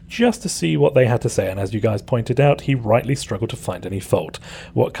presentation just to see what they had to say, and as you guys pointed out, he rightly struggled to find any fault.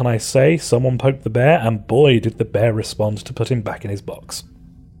 What can I say? Someone poked the bear, and boy did the bear respond to put him back in his box.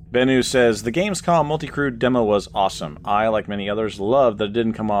 Bennu says, the Gamescom multi-crew demo was awesome. I, like many others, loved that it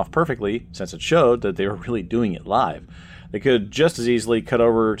didn't come off perfectly, since it showed that they were really doing it live. They could just as easily cut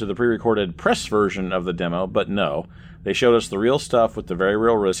over to the pre-recorded press version of the demo, but no. They showed us the real stuff with the very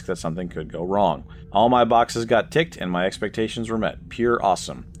real risk that something could go wrong. All my boxes got ticked and my expectations were met. Pure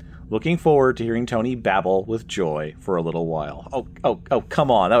awesome. Looking forward to hearing Tony babble with joy for a little while. Oh, come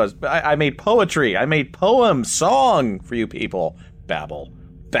on. I made poetry. I made poem, song for you people.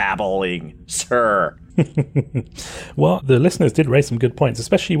 Babbling, sir. Well, the listeners did raise some good points,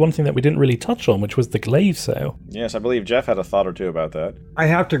 especially one thing that we didn't really touch on, which was the glaive sale. Yes, I believe Jeff had a thought or two about that. I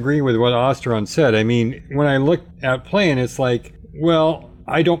have to agree with what Ostron said. I mean, when I look at playing, it's like, well,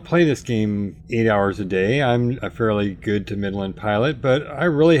 I don't play this game 8 hours a day. I'm a fairly good to middling pilot, but I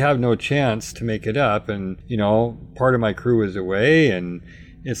really have no chance to make it up. And, part of my crew is away, and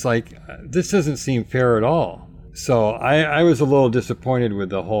it's like, this doesn't seem fair at all. So I was a little disappointed with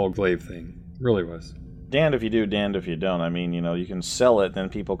the whole glaive thing. Really was. Damned if you do, damned if you don't. I mean, you can sell it, then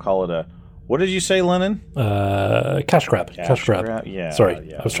people call it a What did you say, Lennon? Cash grab. Cash grab. Yeah. Sorry,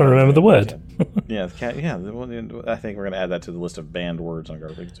 yeah. I was trying to remember the word. I think we're going to add that to the list of banned words on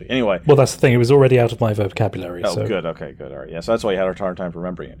Guard Frequency. Anyway. Well, that's the thing. It was already out of my vocabulary. Oh, so. good. Okay, good. All right. Yeah, so that's why you had a hard time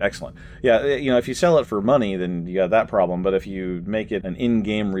remembering it. Excellent. Yeah, if you sell it for money, then you got that problem. But if you make it an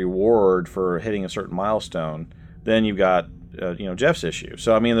in-game reward for hitting a certain milestone, then you've got Jeff's issue.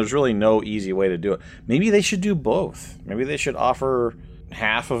 So, I mean, there's really no easy way to do it. Maybe they should do both. Maybe they should offer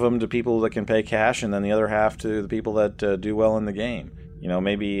half of them to people that can pay cash and then the other half to the people that do well in the game.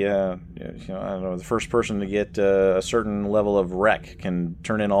 Maybe, I don't know, the first person to get a certain level of rec can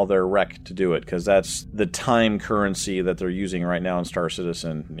turn in all their rec to do it, because that's the time currency that they're using right now in Star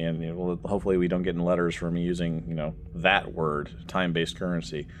Citizen. And hopefully we don't get in letters for me using, that word, time-based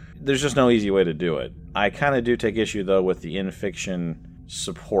currency. There's just no easy way to do it. I kind of do take issue, though, with the in-fiction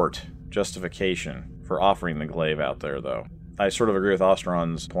support justification for offering the glaive out there, though. I sort of agree with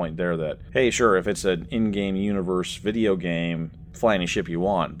Ostron's point there that, hey, sure, if it's an in-game universe video game, fly any ship you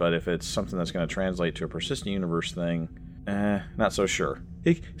want, but if it's something that's going to translate to a persistent universe thing, not so sure.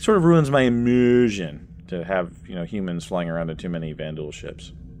 It sort of ruins my immersion to have, humans flying around in too many Vanduul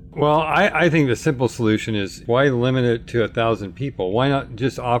ships. Well, I think the simple solution is, why limit it to 1,000 people? Why not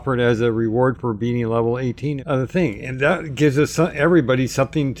just offer it as a reward for beating level 18 of the thing? And that gives us everybody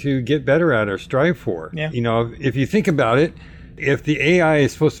something to get better at or strive for. Yeah. If you think about it, if the AI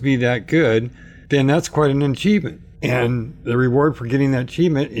is supposed to be that good, then that's quite an achievement. And the reward for getting that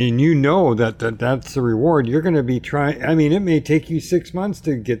achievement, and that's the reward, you're going to be trying. I mean, it may take you 6 months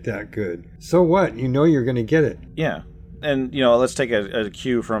to get that good. So what? You're going to get it. Yeah. And, let's take a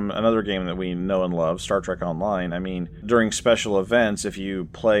cue from another game that we know and love, Star Trek Online. I mean, during special events, if you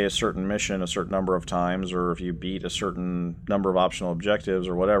play a certain mission a certain number of times, or if you beat a certain number of optional objectives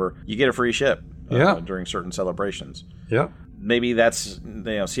or whatever, you get a free ship during certain celebrations. Yeah. Maybe that's,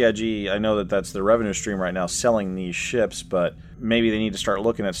 CIG, I know that's the revenue stream right now, selling these ships, but maybe they need to start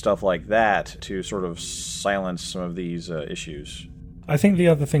looking at stuff like that to sort of silence some of these issues. I think the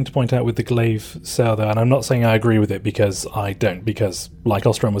other thing to point out with the glaive sale, though, and I'm not saying I agree with it because I don't, because, like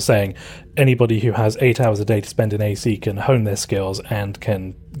Ostrom was saying, anybody who has 8 hours a day to spend in AC can hone their skills and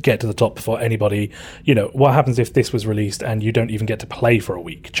can get to the top before anybody. What happens if this was released and you don't even get to play for a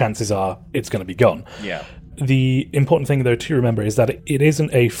week? Chances are it's going to be gone. Yeah. The important thing, though, to remember is that it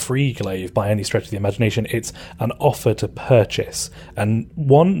isn't a free glaive by any stretch of the imagination. It's an offer to purchase. And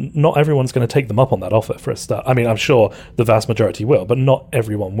not everyone's going to take them up on that offer for a start. I mean, I'm sure the vast majority will, but not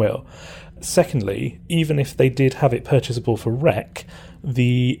everyone will. Secondly, even if they did have it purchasable for rec,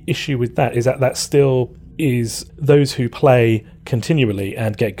 the issue with that is that still is those who play continually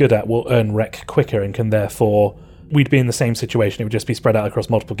and get good at will earn rec quicker and can therefore... we'd be in the same situation. It would just be spread out across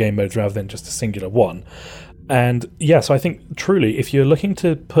multiple game modes rather than just a singular one. And so I think truly, if you're looking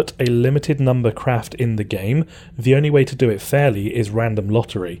to put a limited number craft in the game, the only way to do it fairly is random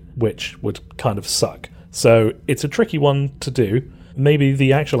lottery, which would kind of suck. So it's a tricky one to do. Maybe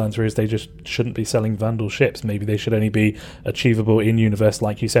the actual answer is they just shouldn't be selling Vanduul ships. Maybe they should only be achievable in-universe,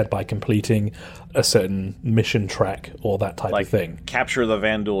 like you said, by completing a certain mission track or that type of thing. Capture the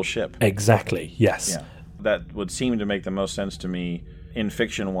Vanduul ship. Exactly, yes. Yeah. That would seem to make the most sense to me in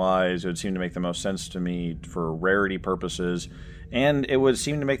fiction-wise. It would seem to make the most sense to me for rarity purposes. And it would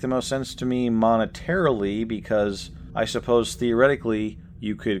seem to make the most sense to me monetarily, because I suppose theoretically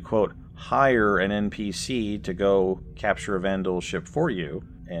you could, quote, hire an NPC to go capture a Vanduul ship for you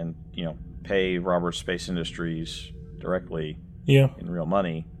and, pay Roberts Space Industries directly in real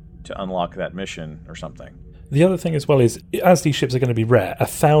money to unlock that mission or something. The other thing as well is, as these ships are going to be rare,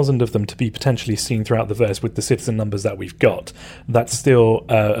 1,000 of them to be potentially seen throughout the verse with the citizen numbers that we've got, that's still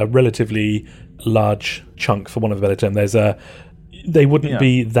a relatively large chunk, for want of a better term. They wouldn't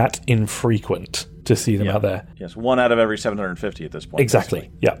be that infrequent to see them out there. Yes, 1 out of every 750 at this point. Exactly,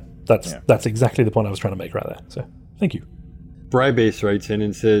 That's exactly the point I was trying to make right there. So, thank you. Brybase writes in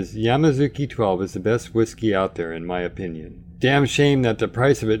and says, Yamazuki 12 is the best whiskey out there, in my opinion. Damn shame that the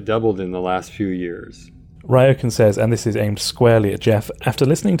price of it doubled in the last few years. Ryokan says, and this is aimed squarely at Jeff, after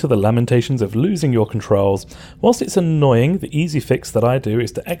listening to the lamentations of losing your controls, whilst it's annoying, the easy fix that I do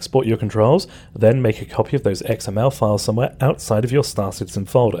is to export your controls, then make a copy of those XML files somewhere outside of your Star Citizen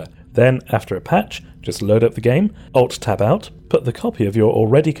folder. Then, after a patch, just load up the game, Alt-tab out, put the copy of your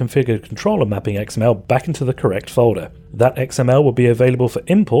already configured controller mapping XML back into the correct folder. That XML will be available for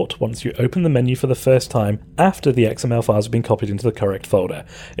import once you open the menu for the first time after the XML files have been copied into the correct folder.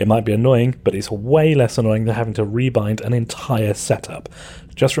 It might be annoying, but it's way less annoying than having to rebind an entire setup.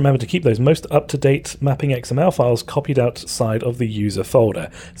 Just remember to keep those most up-to-date mapping XML files copied outside of the user folder,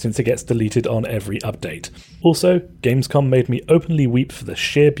 since it gets deleted on every update. Also, Gamescom made me openly weep for the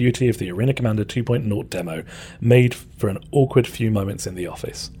sheer beauty of the Arena Commander 2.0 demo, made for an awkward few moments in the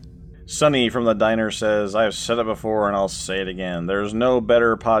office. Sonny from the diner says, I've said it before and I'll say it again. There's no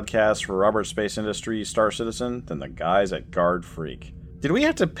better podcast for Robert Space Industries Star Citizen than the guys at Guard Freak. Did we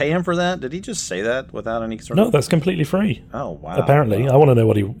have to pay him for that? Did he just say that without any sort of... No, that's completely free. Oh, wow. Apparently. Wow. I want to know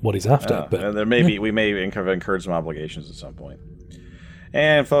what he's after. Yeah. But there may be, we may have incurred some obligations at some point.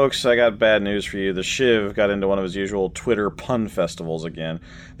 And, folks, I got bad news for you. The Shiv got into one of his usual Twitter pun festivals again.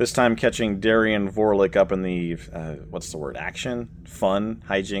 This time catching Darian Vorlik up in the, action? Fun?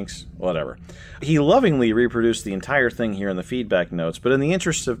 Hijinks? Whatever. He lovingly reproduced the entire thing here in the feedback notes, but in the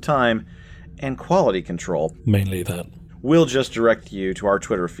interest of time and quality control... Mainly that. We'll just direct you to our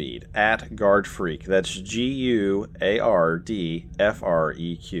Twitter feed, @GuardFreak. That's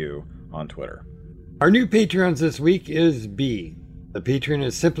GUARDFREQ on Twitter. Our new Patreons this week is B. The patron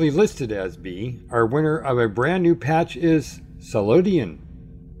is simply listed as B. Our winner of a brand new patch is Salodian.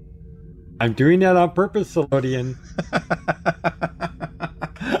 I'm doing that on purpose, Salodian.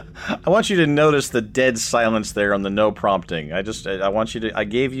 I want you to notice the dead silence there on the no prompting. I want you to... I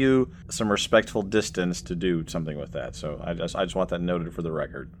gave you some respectful distance to do something with that, so I just want that noted for the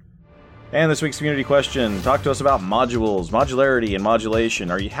record. And this week's community question, talk to us about modules, modularity, and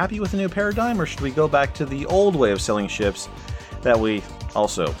modulation. Are you happy with the new paradigm, or should we go back to the old way of selling ships that we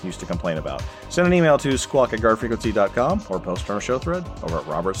also used to complain about? Send an email to squawk@guardfrequency.com or post on our show thread over at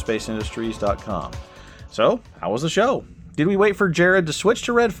robertspaceindustriescom. So, how was the show? Did we wait for Jared to switch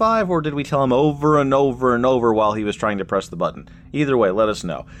to Red 5, or did we tell him over and over and over while he was trying to press the button? Either way, let us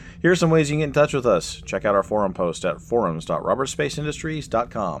know. Here are some ways you can get in touch with us. Check out our forum post at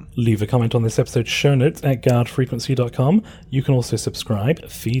forums.robertspaceindustries.com. Leave a comment on this episode's show notes at guardfrequency.com. You can also subscribe,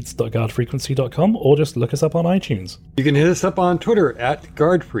 feeds.guardfrequency.com, or just look us up on iTunes. You can hit us up on Twitter at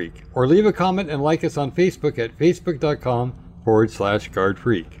GuardFreak, or leave a comment and like us on Facebook at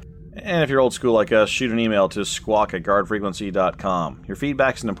facebook.com/GuardFreak. And if you're old school like us, shoot an email to squawk@guardfrequency.com. Your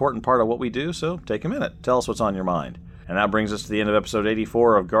feedback's an important part of what we do, so take a minute. Tell us what's on your mind. And that brings us to the end of episode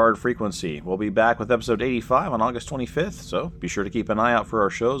 84 of Guard Frequency. We'll be back with episode 85 on August 25th, so be sure to keep an eye out for our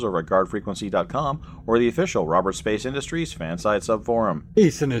shows over at guardfrequency.com or the official Robert Space Industries fansite subforum. Hey,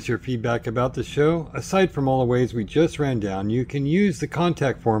 send us your feedback about the show. Aside from all the ways we just ran down, you can use the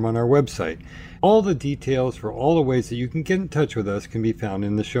contact form on our website. All the details for all the ways that you can get in touch with us can be found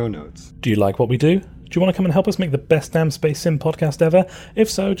in the show notes. Do you like what we do? Do you want to come and help us make the best damn space sim podcast ever? If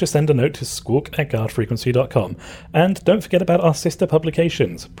so, just send a note to squawk@guardfrequency.com. And don't forget about our sister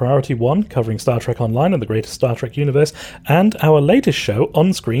publications, Priority 1, covering Star Trek Online and the greater Star Trek universe, and our latest show,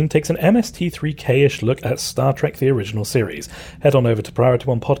 On Screen, takes an MST3K-ish look at Star Trek the original series. Head on over to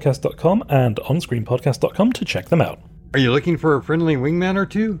PriorityOnePodcast.com and OnScreenPodcast.com to check them out. Are you looking for a friendly wingman or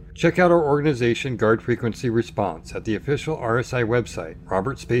two? Check out our organization, Guard Frequency Response, at the official RSI website,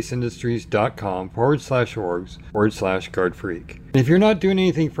 robertspaceindustries.com/orgs/guardfreak. And if you're not doing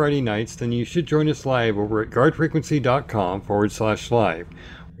anything Friday nights, then you should join us live over at guardfrequency.com/live.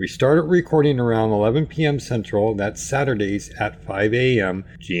 We start recording around 11 p.m. Central, that's Saturdays at 5 a.m.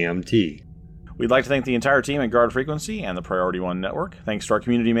 GMT. We'd like to thank the entire team at Guard Frequency and the Priority One Network. Thanks to our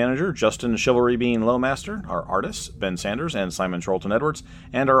community manager, Justin Chivalry Bean Lowmaster, our artists, Ben Sanders and Simon Charlton Edwards,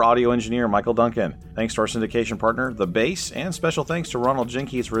 and our audio engineer, Michael Duncan. Thanks to our syndication partner, The Base, and special thanks to Ronald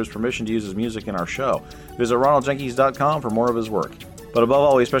Jenkins for his permission to use his music in our show. Visit ronaldjenkins.com for more of his work. But above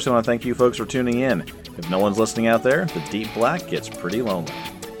all, we especially want to thank you folks for tuning in. If no one's listening out there, the deep black gets pretty lonely.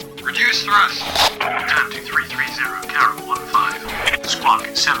 Reduce thrust. Time to 330, Carol 15. Squawk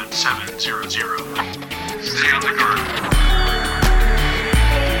 7700. Stay on the guard.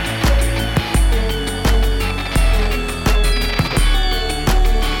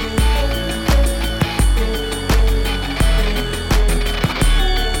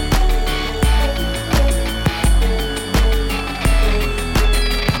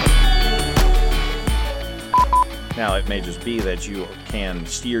 Now, it may just be that you can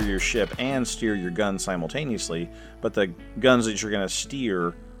steer your ship and steer your gun simultaneously, but the guns that you're going to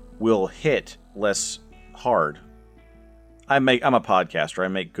steer will hit less hard. I'm a podcaster. I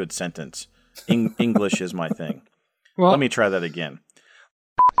make good sentence. English is my thing. Well, let me try that again.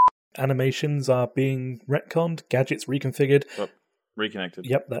 Animations are being retconned, gadgets reconfigured. Oh, reconnected.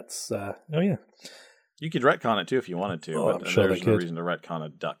 Yep, that's... oh, yeah. You could retcon it, too, if you wanted to, but I'm sure there's no reason to retcon a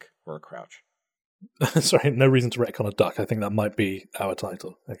duck or a crouch. Sorry, no reason to retcon a duck. I think that might be our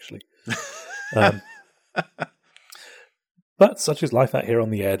title, actually. But such is life out here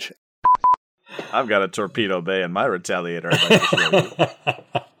on the edge. I've got a torpedo bay in my Retaliator. I'd like to show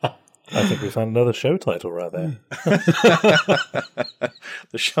you. I think we found another show title right there.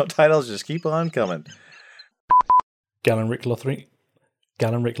 The show titles just keep on coming. Gallon Rick Lothrine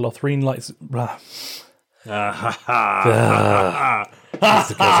lights. It's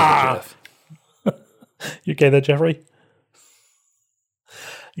the Jeff. You okay there, Jeffrey?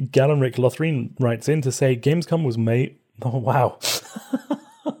 Gallon Rick Lothrine writes in to say Gamescom was made. Oh, wow.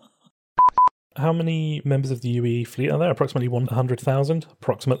 How many members of the UE fleet are there? Approximately 100,000?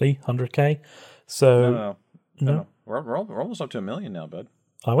 Approximately 100k? So. No. We're almost up to 1 million now, bud.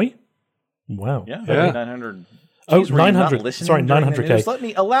 Are we? Wow. Yeah. 900. Oh, Jeez, 900. Sorry,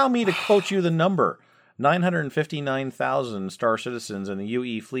 900k. Allow me to quote you the number. 959,000 Star Citizens, and the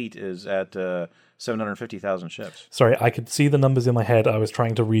UE fleet is at 750,000 ships. Sorry, I could see the numbers in my head. I was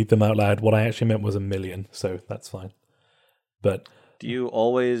trying to read them out loud. What I actually meant was 1 million, so that's fine. But do you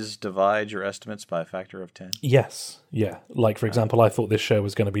always divide your estimates by a factor of 10? Yes. Yeah. Like, for example, I thought this show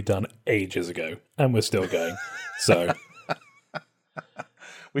was going to be done ages ago, and we're still going. So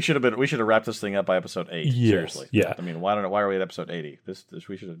we should have wrapped this thing up by episode 8. Yes, seriously. Yeah. I mean, why are we at episode 80? This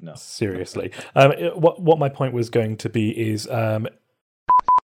we should have known. Seriously. What my point was going to be is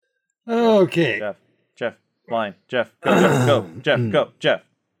okay. Jeff, line. Jeff, go. Jeff, go. Jeff.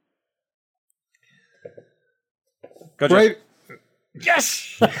 Go, Jeff. Right.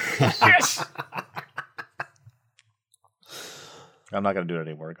 Yes! Yes! I'm not going to do it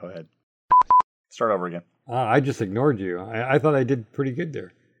anymore. Go ahead. Start over again. I just ignored you. I thought I did pretty good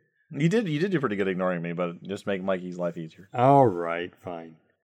there. You did do pretty good ignoring me, but just make Mikey's life easier. All right, fine.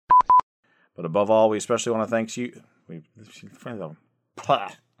 But above all, we especially want to thank you.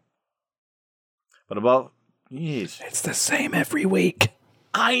 But above... Jeez. It's the same every week.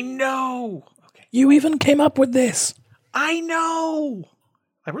 I know! Okay. You even came up with this. I know!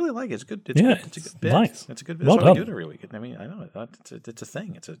 I really like it. It's good. It's a good bit. Nice. It's a good bit. Well That's why we done. do it every week. I mean, I know it's a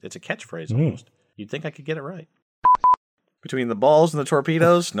thing. It's a catchphrase almost. You'd think I could get it right. Between the balls and the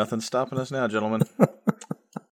torpedoes, nothing's stopping us now, gentlemen.